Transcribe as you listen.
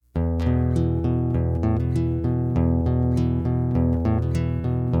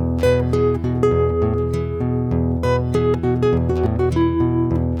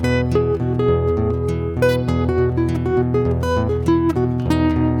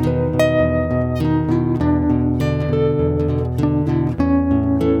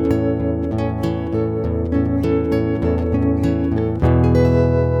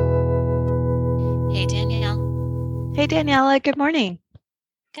Daniela. Good morning.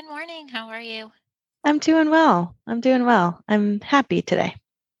 Good morning. How are you? I'm doing well. I'm doing well. I'm happy today.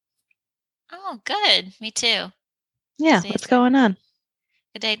 Oh, good. Me too. Yeah, what's Today's a going on?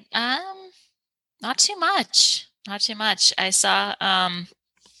 good day. Not too much. Not too much. I saw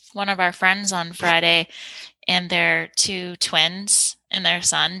one of our friends on Friday and their two twins and their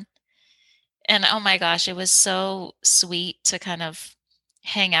son. And oh my gosh, it was so sweet to kind of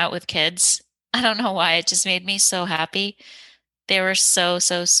hang out with kids. I don't know why. It just made me so happy. They were so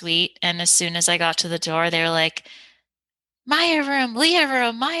sweet. And as soon as I got to the door, they were like, Maya room, Leah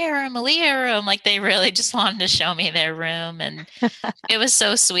room, Maya room, Leah room. Like they really just wanted to show me their room. And it was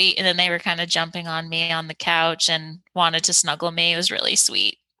so sweet. And then they were kind of jumping on me on the couch and wanted to snuggle me. It was really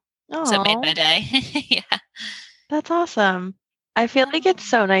sweet. So it made my Oh, day. Yeah. that's awesome. I feel like it's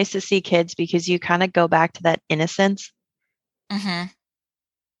Oh. so nice to see kids because you kind of go back to that innocence. Hmm.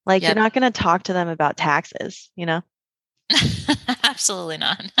 Like you're Yep. not going to talk to them about taxes. Absolutely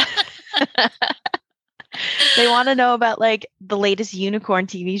not. They want to know about like the latest unicorn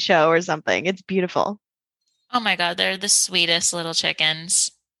TV show or something. It's beautiful. Oh my God, they're the sweetest little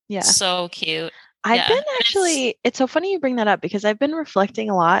chickens. Yeah. So cute. I've been Yeah. And it's, actually, it's so funny you bring that up because I've been reflecting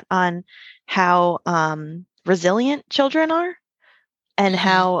a lot on how resilient children are. And mhm,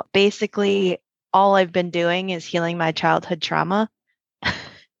 how basically all I've been doing is healing my childhood trauma.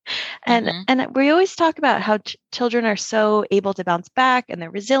 And mhm. and we always talk about how children are so able to bounce back and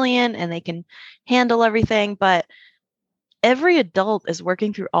they're resilient and they can handle everything, but every adult is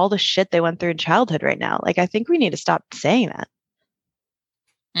working through all the shit they went through in childhood right now. Like I think we need to stop saying that.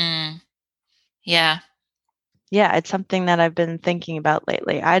 Mm, yeah. Yeah, it's something that I've been thinking about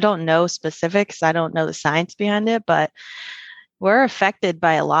lately. I don't know specifics, I don't know the science behind it, but we're affected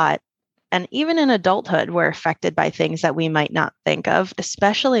by a lot. And even in adulthood, we're affected by things that we might not think of,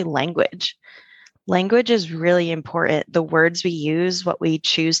 especially language. Language is really important. The words we use, what we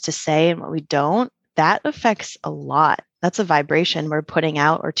choose to say, and what we don't, that affects a lot. That's a vibration we're putting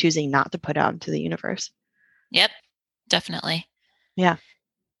out or choosing not to put out into the universe. Yep. Definitely. Yeah.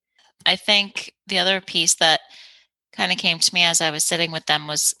 I think the other piece that kind of came to me as I was sitting with them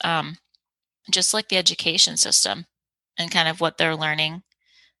was just like the education system and kind of what they're learning,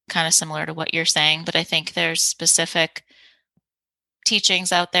 kind of similar to what you're saying. But I think there's specific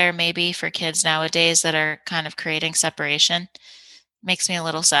teachings out there maybe for kids nowadays that are kind of creating separation. Makes me a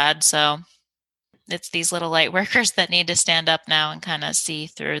little sad. So it's these little light workers that need to stand up now and kind of see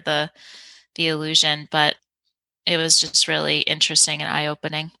through the illusion. But it was just really interesting and eye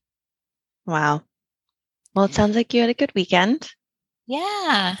opening. Wow. Well, it sounds like you had a good weekend.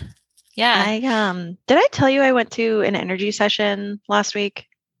 Yeah. Yeah. I did I tell you I went to an energy session last week?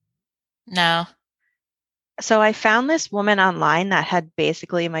 No. So I found this woman online that had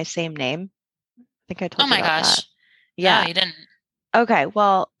basically my same name. I think I Oh told you my about that. gosh. No, Yeah. you didn't. Okay.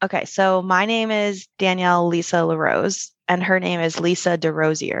 Well, okay. So my name is Danielle Lisa LaRose, and her name is Lisa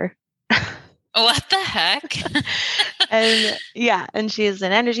DeRosier. What the heck? And yeah, and she's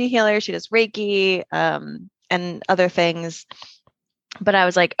an energy healer. She does Reiki, and other things. But I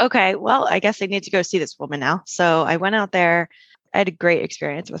was like, okay, well, I guess I need to go see this woman now. So I went out there. I had a great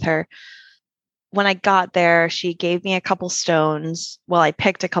experience with her. When I got there, she gave me a couple stones. Well, I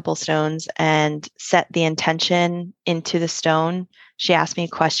picked a couple stones and set the intention into the stone. She asked me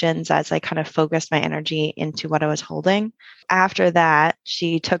questions as I kind of focused my energy into what I was holding. After that,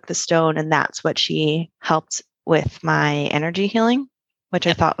 she took the stone and that's what she helped with my energy healing, which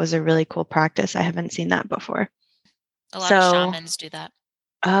I Yep. thought was a really cool practice. I haven't seen that before. A lot of So, shamans do that.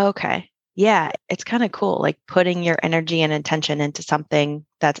 okay. Yeah, it's kind of cool, like putting your energy and intention into something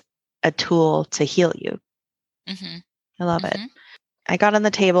that's a tool to heal you. Hmm. I love it. Hmm. I got on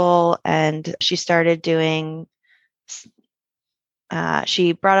the table and she started doing,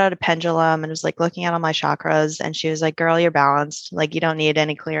 she brought out a pendulum and was like looking at all my chakras. And she was like, girl, you're balanced. Like, you don't need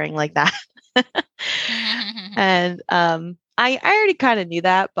any clearing like that. And I already kind of knew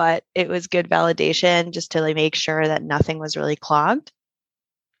that, but it was good validation just to like make sure that nothing was really clogged.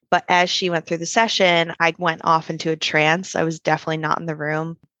 But as she went through the session, I went off into a trance. I was definitely not in the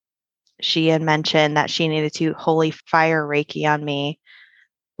room. She had mentioned that she needed to holy fire Reiki on me,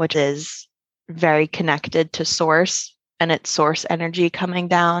 which is very connected to source and its source energy coming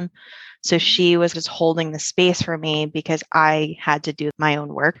down. So she was just holding the space for me because I had to do my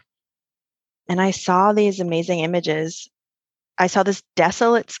own work. And I saw these amazing images. I saw this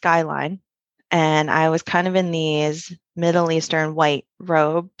desolate skyline, and I was kind of in these Middle Eastern white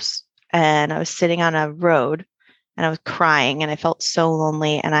robes, and I was sitting on a road and I was crying, and I felt so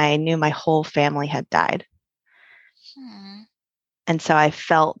lonely, and I knew my whole family had died. Hmm. And so I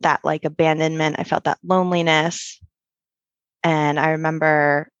felt that like abandonment. I felt that loneliness. And I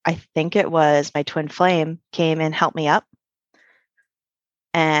remember, I think it was my twin flame came and helped me up.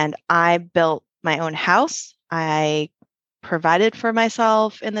 And I built my own house. I provided for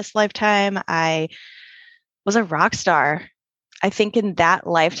myself in this lifetime. I was a rock star. I think in that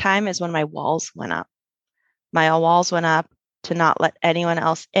lifetime is when my walls went up. My walls went up to not let anyone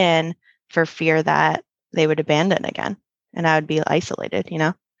else in for fear that they would abandon again and I would be isolated, you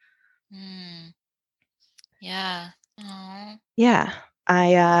know? Mm, yeah. Oh. Yeah.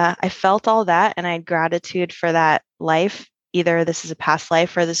 I felt all that and I had gratitude for that life. Either this is a past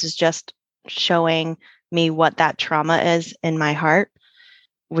life or this is just showing me what that trauma is in my heart,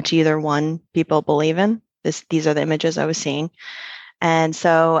 which either one people believe in. These are the images I was seeing. And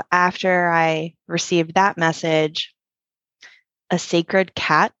so after I received that message, a sacred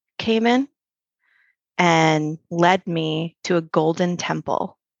cat came in and led me to a golden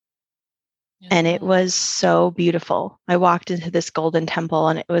temple. And it Oh. was so beautiful. I walked into this golden temple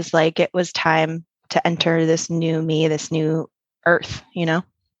and it was like it was time to enter this new me, this new earth, you know?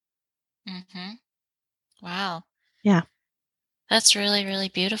 Mm-hmm. Wow. Yeah, That's really, really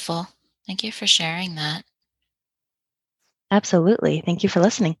beautiful. Thank you for sharing that. absolutely. Thank you for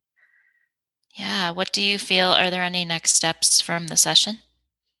listening. Yeah. What do you feel? Are there any next steps from the session?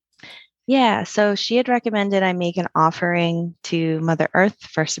 Yeah, so she had recommended I make an offering to Mother Earth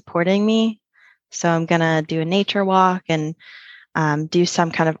for supporting me. So I'm going to do a nature walk and do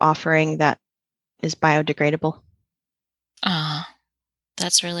some kind of offering that is biodegradable. Ah,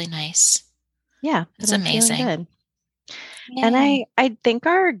 that's really nice. Yeah, but That's I'm feeling amazing. good. And Yay. I think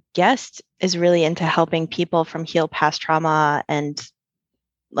our guest is really into helping people from heal past trauma and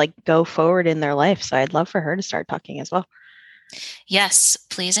like go forward in their life. So I'd love for her to start talking as well. Yes,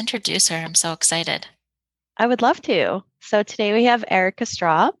 please introduce her. I'm so excited. I would love to. So today we have Erica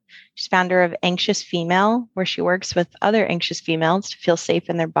Straub. She's founder of Anxious Female, where she works with other anxious females to feel safe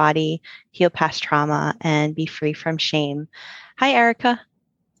in their body, heal past trauma, and be free from shame. Hi, Erica.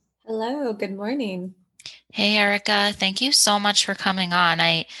 Hello, good morning. Hey, Erica. Thank you so much for coming on.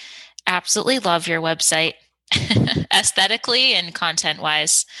 I absolutely love your website, aesthetically and content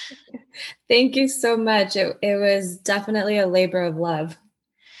wise. Thank you so much. It was definitely a labor of love.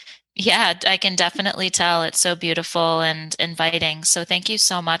 Yeah, I can definitely tell it's so beautiful and inviting. So thank you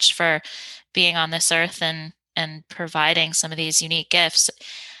so much for being on this earth and providing some of these unique gifts.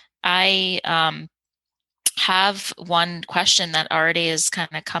 I have one question that already is kind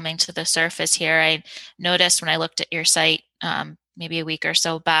of coming to the surface here. I noticed when I looked at your site maybe a week or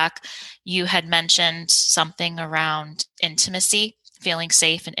so back, you had mentioned something around intimacy, feeling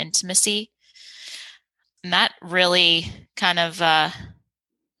safe in intimacy. And that really kind of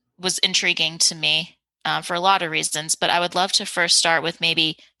was intriguing to me for a lot of reasons. But I would love to first start with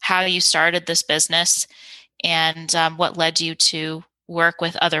maybe how you started this business and what led you to work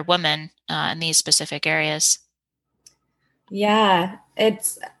with other women in these specific areas. Yeah,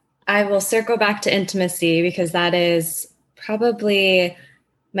 I will circle back to intimacy because that is probably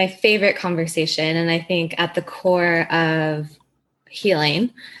my favorite conversation. And I think at the core of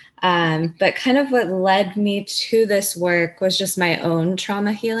healing. But kind of what led me to this work was just my own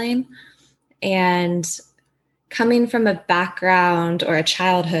trauma healing. And coming from a background or a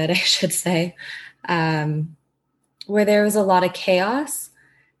childhood, I should say, where there was a lot of chaos,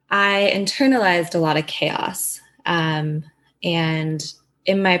 I internalized a lot of chaos. And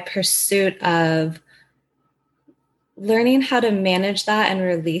in my pursuit of learning how to manage that and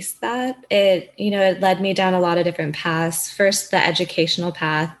release that, it led me down a lot of different paths. First, the educational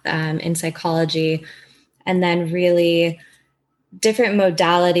path in psychology, and then really different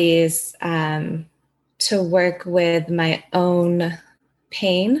modalities to work with my own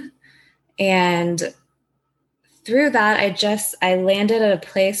pain. And through that, I landed at a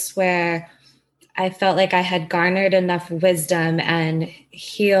place where I felt like I had garnered enough wisdom and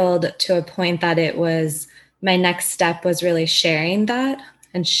healed to a point that it was my next step was really sharing that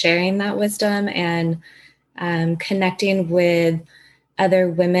and sharing that wisdom and connecting with other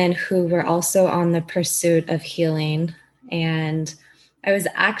women who were also on the pursuit of healing. And I was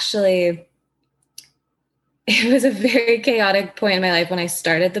actually, it was a very chaotic point in my life when I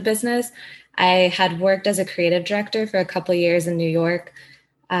started the business. I had worked as a creative director for a couple of years in New York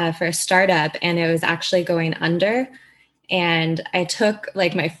for a startup, and it was actually going under. And I took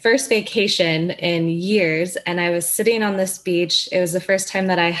like my first vacation in years, and I was sitting on this beach. It was the first time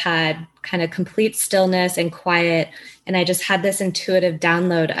that I had kind of complete stillness and quiet. And I just had this intuitive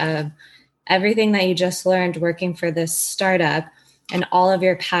download of everything that you just learned working for this startup and all of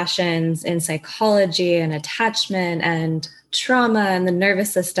your passions in psychology and attachment and trauma and the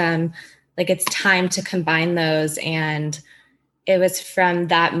nervous system. Like it's time to combine those and it was from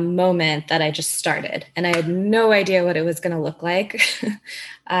that moment that I just started. And I had no idea what it was going to look like.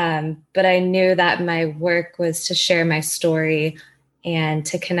 But I knew that my work was to share my story and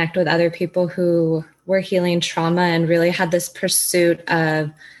to connect with other people who were healing trauma and really had this pursuit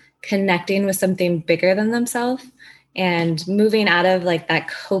of connecting with something bigger than themselves and moving out of like that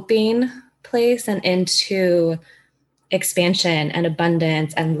coping place and into expansion and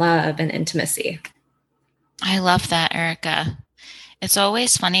abundance and love and intimacy. I love that, Erica. It's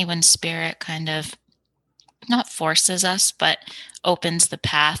always funny when spirit kind of not forces us, but opens the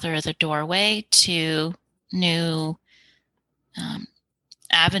path or the doorway to new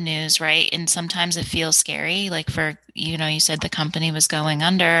avenues, right? And sometimes it feels scary. Like for, you said the company was going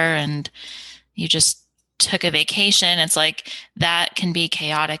under and you just took a vacation. It's like that can be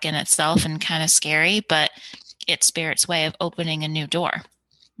chaotic in itself and kind of scary, but it's spirit's way of opening a new door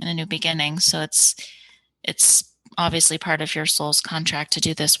and a new beginning. So it's obviously part of your soul's contract to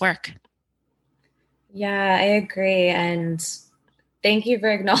do this work. Yeah, I agree. And thank you for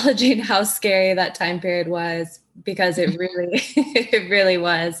acknowledging how scary that time period was, because it really, it really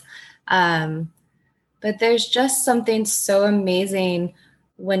was. But there's just something so amazing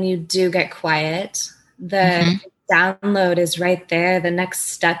when you do get quiet. The download is right there. The next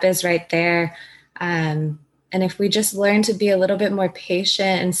step is right there. And if we just learn to be a little bit more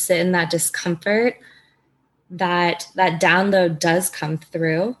patient and sit in that discomfort, that download does come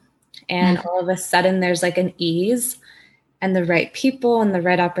through. And all of a sudden there's like an ease and the right people and the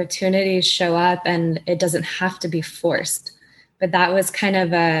right opportunities show up, and it doesn't have to be forced. But that was kind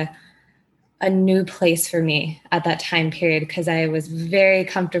of a new place for me at that time period, because I was very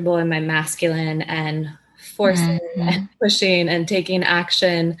comfortable in my masculine and forcing and pushing and taking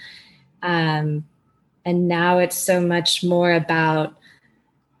action. And now it's so much more about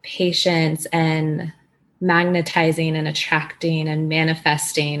patience and magnetizing and attracting and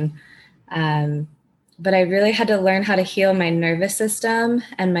manifesting. But I really had to learn how to heal my nervous system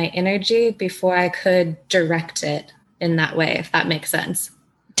and my energy before I could direct it in that way, if that makes sense.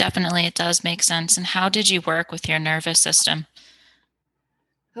 Definitely, it does make sense. And how did you work with your nervous system?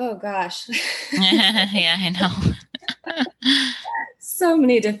 Oh, gosh. Yeah, I know. So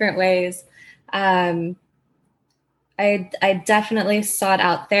many different ways. I definitely sought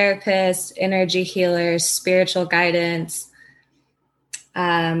out therapists, energy healers, spiritual guidance,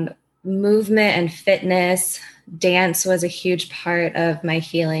 movement and fitness. Dance was a huge part of my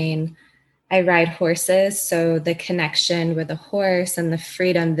healing. I ride horses, so the connection with the horse and the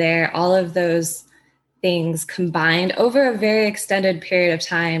freedom there, all of those things combined over a very extended period of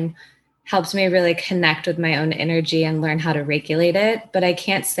time helped me really connect with my own energy and learn how to regulate it. But I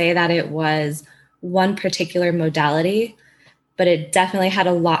can't say that it was one particular modality, but it definitely had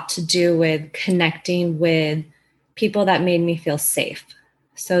a lot to do with connecting with people that made me feel safe.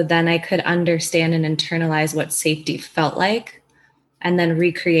 So then I could understand and internalize what safety felt like and then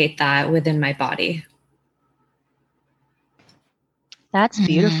recreate that within my body. That's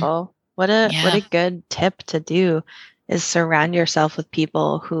beautiful. What a good tip to do is surround yourself with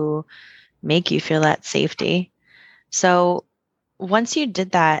people who make you feel that safety. So once you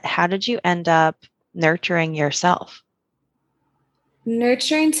did that, how did you end up nurturing yourself?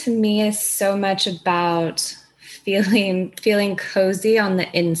 Nurturing to me is so much about feeling cozy on the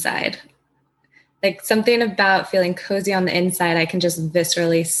inside. Like something about feeling cozy on the inside, I can just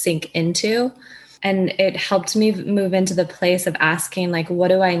viscerally sink into. And it helped me move into the place of asking, like, what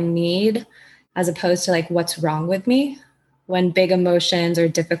do I need? As opposed to like, what's wrong with me when big emotions or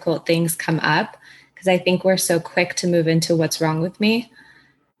difficult things come up? Because I think we're so quick to move into what's wrong with me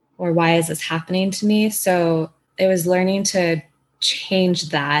or why is this happening to me? So it was learning to change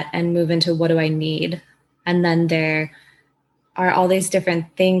that and move into what do I need? And then there are all these different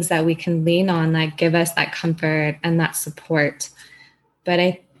things that we can lean on that give us that comfort and that support. But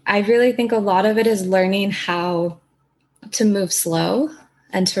I really think a lot of it is learning how to move slow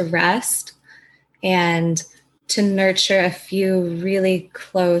and to rest and to nurture a few really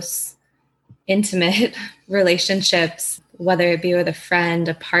close, intimate relationships, whether it be with a friend,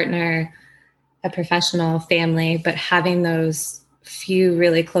 a partner, a professional, family, but having those few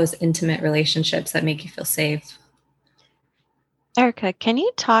really close, intimate relationships that make you feel safe. Erica, can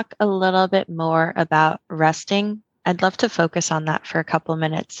you talk a little bit more about resting? I'd love to focus on that for a couple of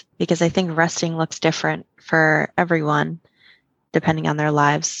minutes because I think resting looks different for everyone depending on their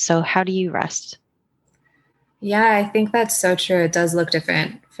lives. So how do you rest? Yeah, I think that's so true. It does look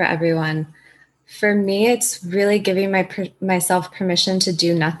different for everyone. For me, it's really giving myself permission to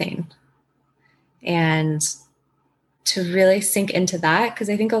do nothing and to really sink into that, because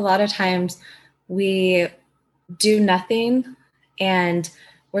I think a lot of times we do nothing and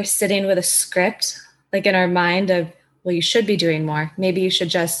we're sitting with a script like in our mind of, well, you should be doing more. Maybe you should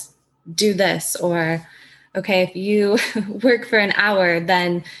just do this. Or, okay, if you work for an hour,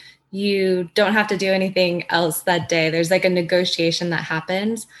 then you don't have to do anything else that day. There's like a negotiation that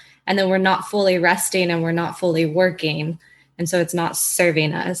happens. And then we're not fully resting and we're not fully working. And so it's not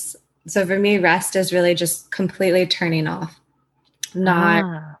serving us. So for me, rest is really just completely turning off,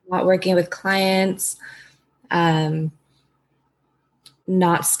 not working with clients,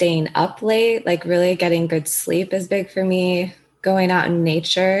 not staying up late, like really getting good sleep is big for me. Going out in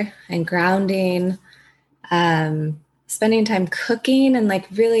nature and grounding, spending time cooking and like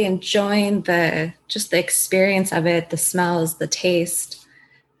really enjoying the experience of it, the smells, the taste.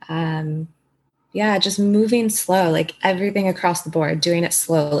 Just moving slow, like everything across the board, doing it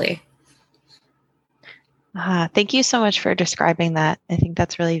slowly. Thank you so much for describing that. I think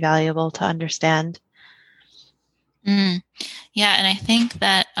that's really valuable to understand. Yeah. And I think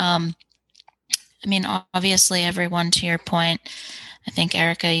that, obviously everyone, to your point, I think,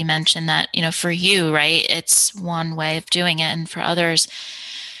 Erica, you mentioned that, for you, right, it's one way of doing it. And for others,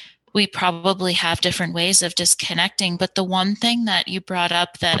 we probably have different ways of disconnecting. But the one thing that you brought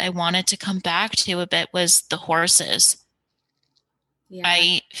up that I wanted to come back to a bit was the horses. Yeah.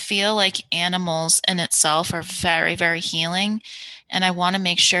 I feel like animals in itself are very, very healing. And I want to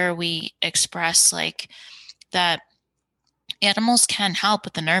make sure we express like that animals can help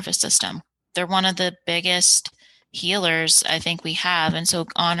with the nervous system. They're one of the biggest healers I think we have. And so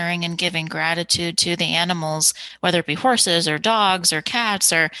honoring and giving gratitude to the animals, whether it be horses or dogs or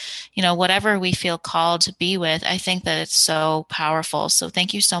cats or, whatever we feel called to be with, I think that it's so powerful. So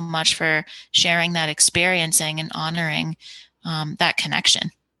thank you so much for sharing that experiencing and honoring that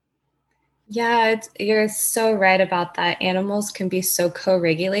connection. Yeah, you're so right about that. Animals can be so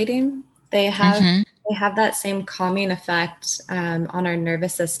co-regulating. They have that same calming effect on our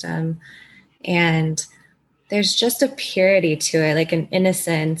nervous system. And there's just a purity to it, like an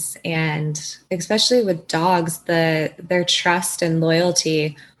innocence. And especially with dogs, their trust and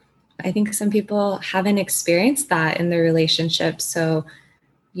loyalty. I think some people haven't experienced that in their relationships. So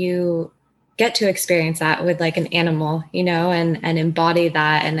you get to experience that with like an animal, and embody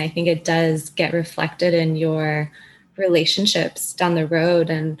that. And I think it does get reflected in your relationships down the road.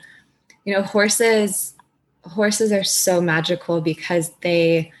 And, horses are so magical because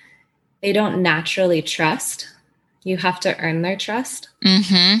they don't naturally trust. You have to earn their trust.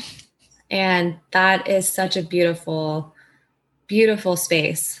 Mm-hmm. And that is such a beautiful, beautiful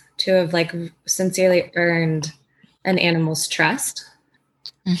space to have like sincerely earned an animal's trust.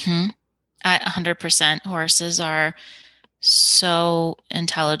 Mm-hmm. 100%. Horses are so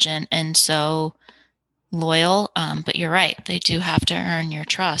intelligent and so loyal. But you're right. They do have to earn your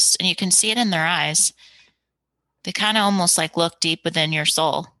trust. And you can see it in their eyes. They kind of almost like look deep within your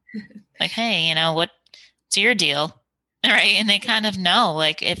soul. Like, hey, what's your deal? Right. And they kind of know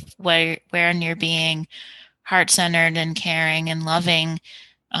like if when you're being heart-centered and caring and loving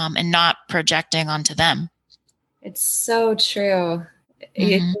and not projecting onto them. It's so true.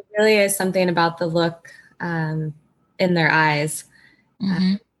 Mm-hmm. It really is something about the look in their eyes.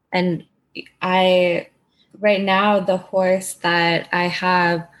 Mm-hmm. And right now, the horse that I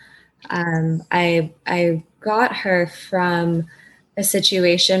have, I got her from a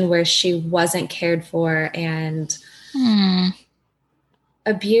situation where she wasn't cared for, and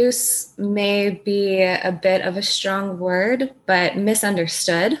abuse may be a bit of a strong word, but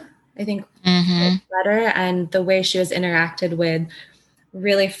misunderstood, I think, better. And the way she was interacted with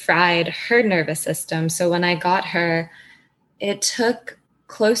really fried her nervous system. So when I got her, it took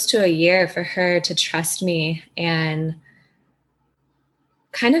close to a year for her to trust me and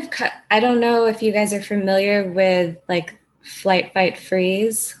kind of I don't know if you guys are familiar with like flight, fight,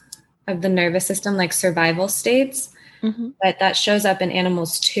 freeze of the nervous system, like survival states, but that shows up in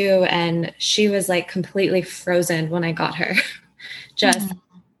animals too. And she was like completely frozen when I got her.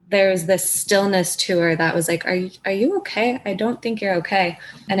 There was this stillness to her that was like, are you okay? I don't think you're okay.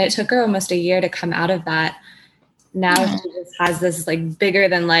 And it took her almost a year to come out of that. Now she just has this like bigger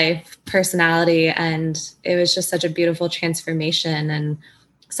than life personality. And it was just such a beautiful transformation and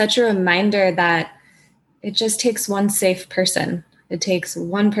such a reminder that it just takes one safe person. It takes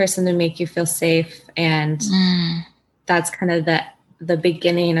one person to make you feel safe. And that's kind of the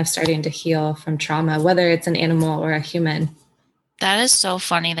beginning of starting to heal from trauma, whether it's an animal or a human. That is so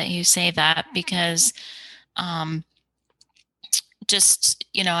funny that you say that because I've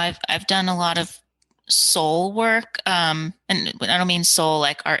done a lot of soul work. And I don't mean soul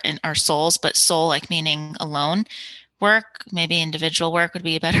like our souls, but soul like meaning alone work, maybe individual work would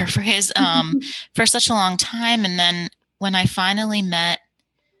be a better phrase, for such a long time. And then when I finally met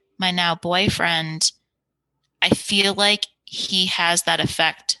my now boyfriend, I feel like he has that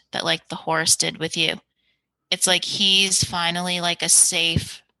effect that like the horse did with you. It's like he's finally like a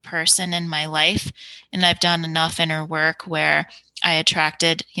safe person in my life. And I've done enough inner work where I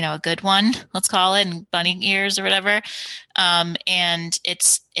attracted, a good one, let's call it, and bunny ears or whatever. And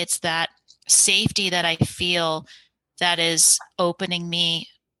it's that safety that I feel that is opening me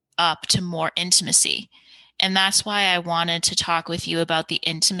up to more intimacy. And that's why I wanted to talk with you about the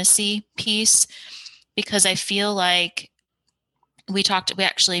intimacy piece, because I feel like we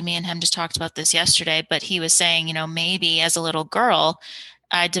actually, me and him just talked about this yesterday, but he was saying, maybe as a little girl,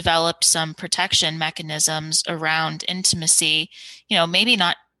 I developed some protection mechanisms around intimacy, maybe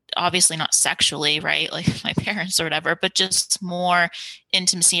not, obviously not sexually, right? Like my parents or whatever, but just more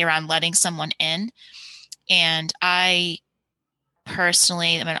intimacy around letting someone in. And I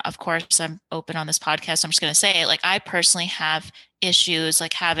personally, I mean, of course, I'm open on this podcast. I'm just going to say, like, I personally have issues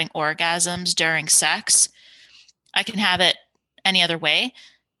like having orgasms during sex. I can have it any other way,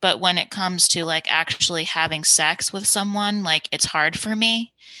 but when it comes to like actually having sex with someone, like it's hard for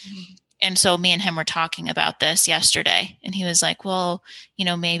me. Mm-hmm. And so me and him were talking about this yesterday, and he was like, well,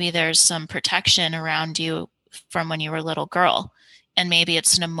 maybe there's some protection around you from when you were a little girl, and maybe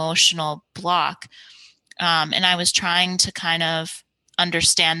it's an emotional block. And I was trying to kind of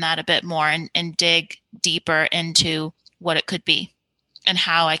understand that a bit more and dig deeper into what it could be and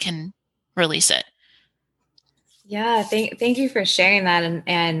how I can release it. Yeah, thank you for sharing that.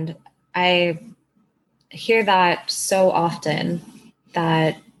 And I hear that so often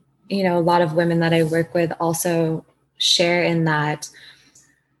that, a lot of women that I work with also share in that.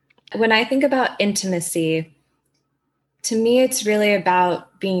 When I think about intimacy, to me, it's really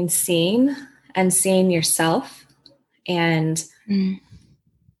about being seen and seeing yourself and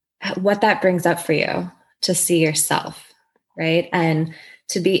what that brings up for you to see yourself, right? And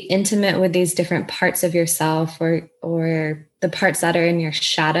to be intimate with these different parts of yourself or the parts that are in your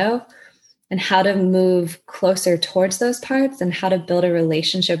shadow, and how to move closer towards those parts and how to build a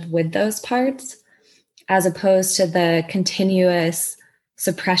relationship with those parts, as opposed to the continuous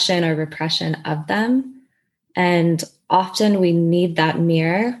suppression or repression of them. And often we need that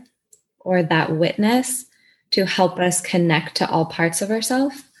mirror or that witness to help us connect to all parts of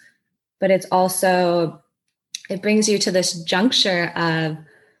ourselves. But it's also, it brings you to this juncture of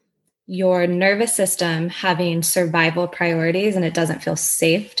your nervous system having survival priorities, and it doesn't feel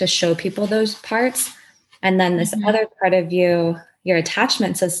safe to show people those parts. And then this other part of you, your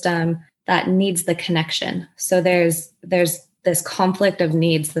attachment system, that needs the connection. So there's this conflict of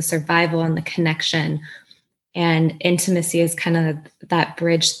needs, the survival and the connection, and intimacy is kind of that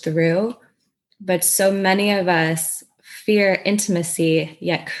bridge through. But so many of us fear intimacy,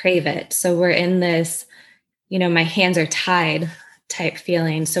 yet crave it. So we're in this, my hands are tied type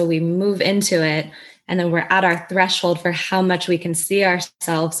feeling. So we move into it, and then we're at our threshold for how much we can see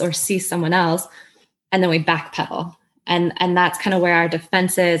ourselves or see someone else. And then we backpedal. And that's kind of where our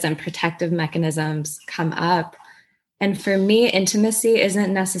defenses and protective mechanisms come up. And for me, intimacy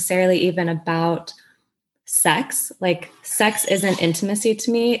isn't necessarily even about sex. Like sex isn't intimacy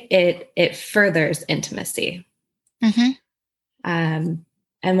to me. It furthers intimacy. Mm-hmm.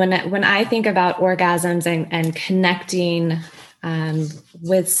 And when I think about orgasms and connecting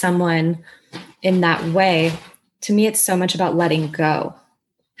with someone in that way, to me, it's so much about letting go.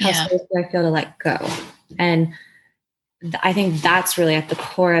 How safe do I feel to let go? And I think that's really at the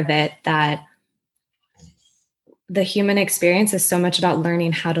core of it, that the human experience is so much about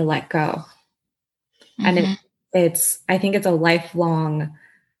learning how to let go. Mm-hmm. And I think it's a lifelong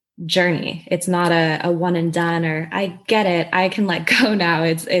journey. It's not a one and done, or I get it, I can let go now.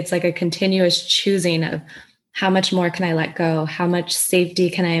 It's like a continuous choosing of how much more can I let go? How much safety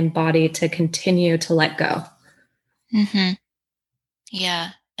can I embody to continue to let go? Mm-hmm.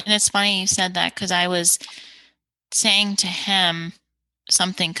 Yeah. And it's funny you said that, because I was saying to him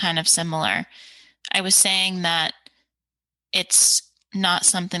something kind of similar. I was saying that it's not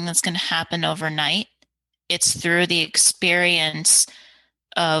something that's going to happen overnight. It's through the experience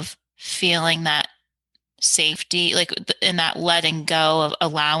of feeling that safety, like in that letting go of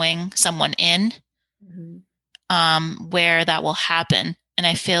allowing someone in, where that will happen. And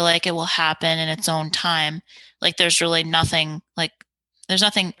I feel like it will happen in its own time. Like there's really nothing, there's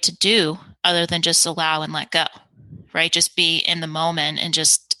nothing to do other than just allow and let go, right? Just be in the moment and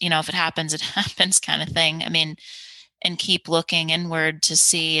just, if it happens, it happens kind of thing. I mean, and keep looking inward to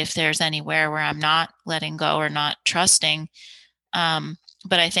see if there's anywhere where I'm not letting go or not trusting.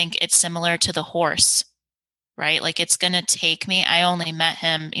 But I think it's similar to the horse, right? Like it's going to take me. I only met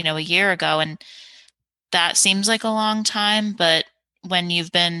him, a year ago, and that seems like a long time, but when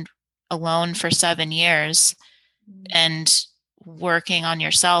you've been alone for 7 years and working on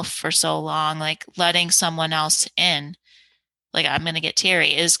yourself for so long, like letting someone else in, like I'm going to get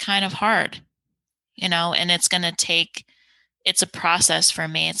teary, is kind of hard, and it's going to take, it's a process for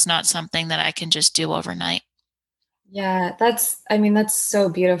me. It's not something that I can just do overnight. Yeah, I mean, that's so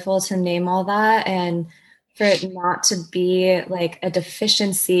beautiful to name all that and for it not to be like a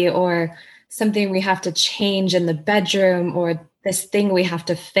deficiency or something we have to change in the bedroom or this thing we have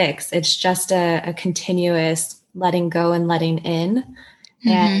to fix. It's just a continuous letting go and letting in. Mm-hmm.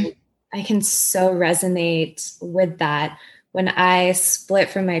 And I can so resonate with that. When I split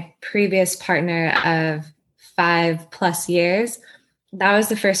from my previous partner of 5+ years, that was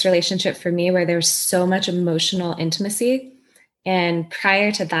the first relationship for me where there was so much emotional intimacy. And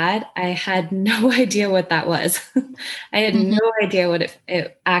prior to that, I had no idea what that was. I had Mm-hmm. no idea what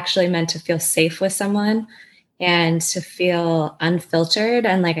it actually meant to feel safe with someone and to feel unfiltered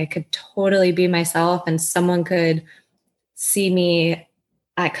and like I could totally be myself and someone could see me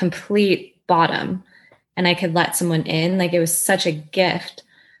at complete bottom and I could let someone in. Like it was such a gift.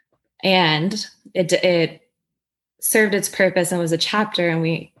 And it served its purpose and was a chapter and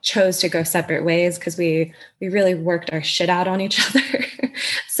we chose to go separate ways because we really worked our shit out on each other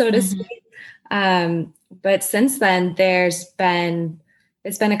so to Mm-hmm. speak. But since then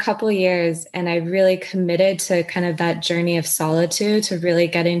it's been a couple of years and I really committed to kind of that journey of solitude, to really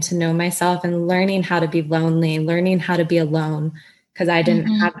getting to know myself and learning how to be lonely, learning how to be alone because I didn't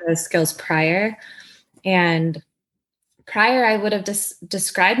Mm-hmm. have those skills prior. And prior I would have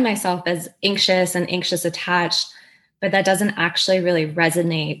described myself as anxious and anxious attached, but that doesn't actually really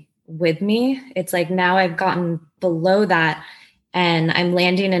resonate with me. It's like now I've gotten below that and I'm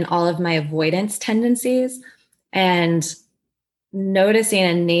landing in all of my avoidance tendencies and noticing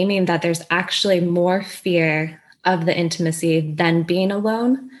and naming that there's actually more fear of the intimacy than being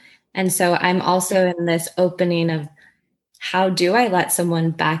alone. And so I'm also in this opening of how do I let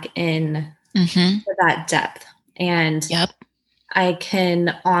someone back in Mm-hmm. to that depth? And Yep. I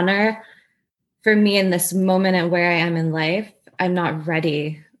can honor for me in this moment and where I am in life, I'm not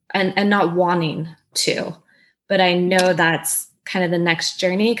ready and not wanting to. But I know that's kind of the next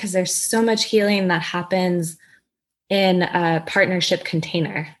journey because there's so much healing that happens in a partnership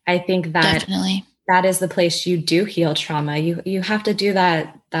container. I think that Definitely. that is the place you do heal trauma. You have to do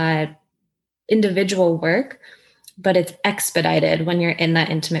that individual work, but it's expedited when you're in that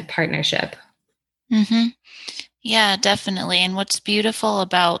intimate partnership. Mm-hmm. Yeah, definitely. And what's beautiful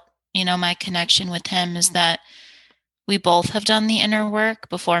about, my connection with him is that we both have done the inner work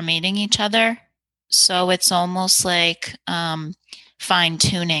before meeting each other. So it's almost like fine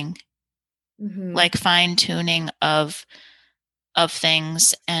tuning, Mm-hmm. like fine tuning of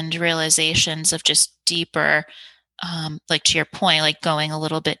things and realizations of just deeper, like to your point, like going a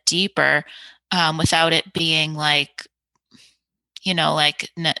little bit deeper, without it being like, like,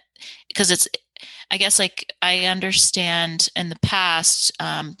 because it's, I guess, like I understand in the past,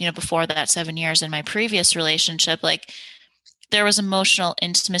 before that 7 years in my previous relationship, like there was emotional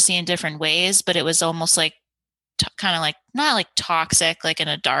intimacy in different ways, but it was almost like kind of like not like toxic, like in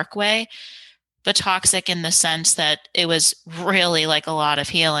a dark way, but toxic in the sense that it was really like a lot of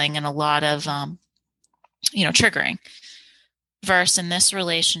healing and a lot of, triggering. Versus in this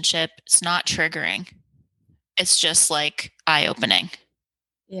relationship, it's not triggering. It's just like eye opening.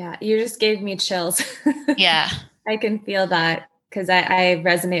 Yeah, you just gave me chills. Yeah. I can feel that because I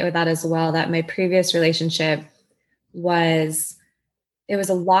resonate with that as well. That my previous relationship was, it was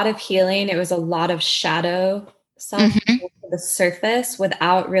a lot of healing. It was a lot of shadow self Mm-hmm. to the surface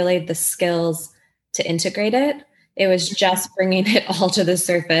without really the skills to integrate it. It was just bringing it all to the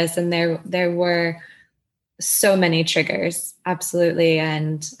surface. And there were so many triggers, absolutely.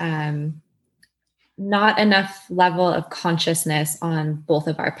 And not enough level of consciousness on both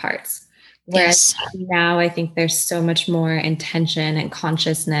of our parts. Whereas Yes. now I think there's so much more intention and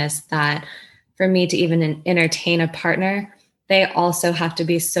consciousness that for me to even entertain a partner, they also have to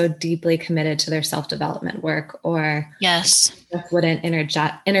be so deeply committed to their self-development work or Yes. just wouldn't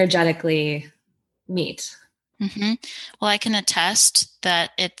energetically meet. Mm-hmm. Well, I can attest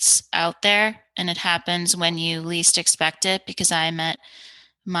that it's out there and it happens when you least expect it because I met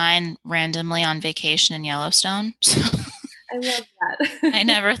mine randomly on vacation in Yellowstone. So I love I that.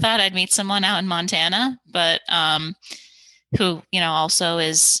 never thought I'd meet someone out in Montana, but who, also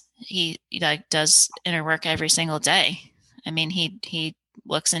he like does inner work every single day. I mean, he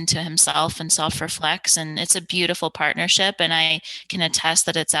looks into himself and self-reflects, and it's a beautiful partnership, and I can attest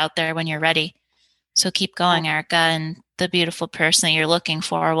that it's out there when you're ready. So keep going, Erica, and the beautiful person that you're looking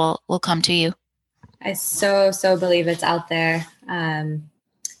for will come to you. I so believe it's out there. And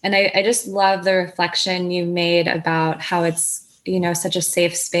I just love the reflection you made about how it's, such a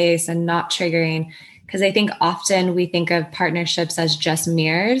safe space and not triggering. Because I think often we think of partnerships as just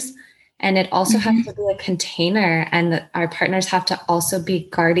mirrors, and it also has to be a container, and our partners have to also be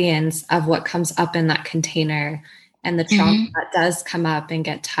guardians of what comes up in that container and the trauma that does come up and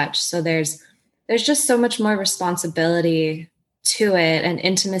get touched. So there's just so much more responsibility to it, and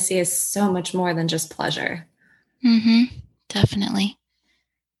intimacy is so much more than just pleasure. Definitely.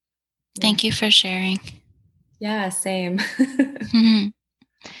 Thank you for sharing. Yeah, same.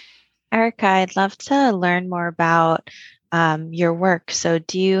 Erica, I'd love to learn more about your work. So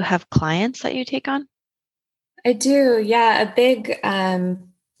do you have clients that you take on? I do. Yeah. A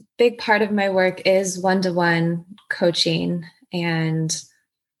big part of my work is one-to-one coaching. And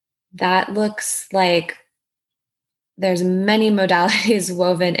that looks like there's many modalities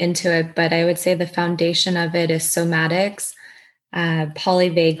woven into it, but I would say the foundation of it is somatics,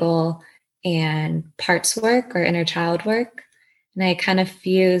 polyvagal, and parts work or inner child work. And I kind of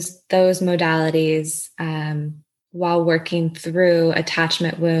fuse those modalities while working through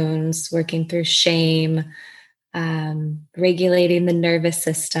attachment wounds, working through shame, regulating the nervous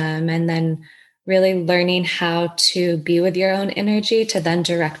system, and then really learning how to be with your own energy to then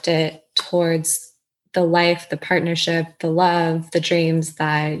direct it towards the life, the partnership, the love, the dreams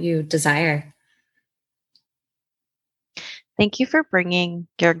that you desire. Thank you for bringing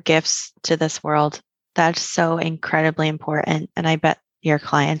your gifts to this world. That's so incredibly important. And I bet your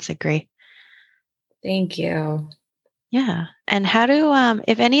clients agree. Thank you. Yeah. And how do,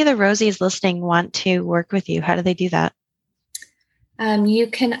 if any of the Rosies listening want to work with you, how do they do that? You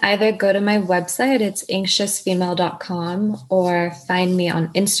can either go to my website, it's anxiousfemale.com, or find me on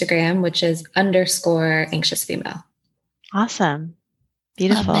Instagram, which is _anxiousfemale. Awesome.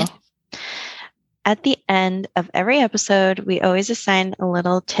 Beautiful. At the end of every episode, we always assign a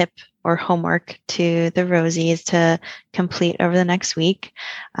little tip or homework to the Rosies to complete over the next week.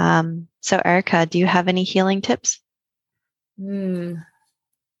 So Erica, do you have any healing tips?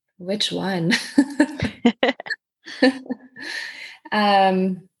 Which one?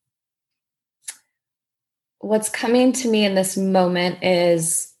 What's coming to me in this moment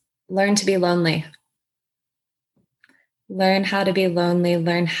is learn to be lonely. Learn how to be lonely.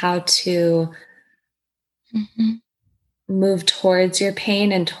 Learn how to move towards your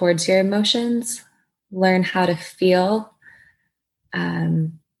pain and towards your emotions. Learn how to feel.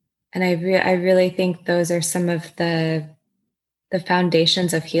 And I really think those are some of the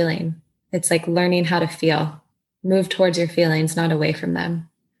foundations of healing. It's like learning how to feel. Move towards your feelings, not away from them.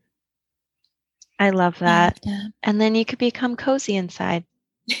 I love that. And then you could become cozy inside.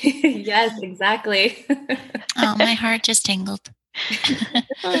 Yes, exactly. Oh, my heart just tingled.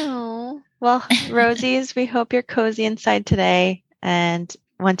 Oh, well, Rosies, we hope you're cozy inside today. And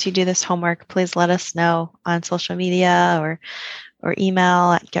once you do this homework, please let us know on social media or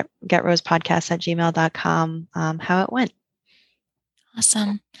email at getrospodcast@gmail.com how it went.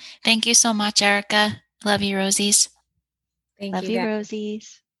 Awesome. Thank you so much, Erica. Love you, Rosies. Thank Love you,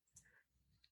 Rosies.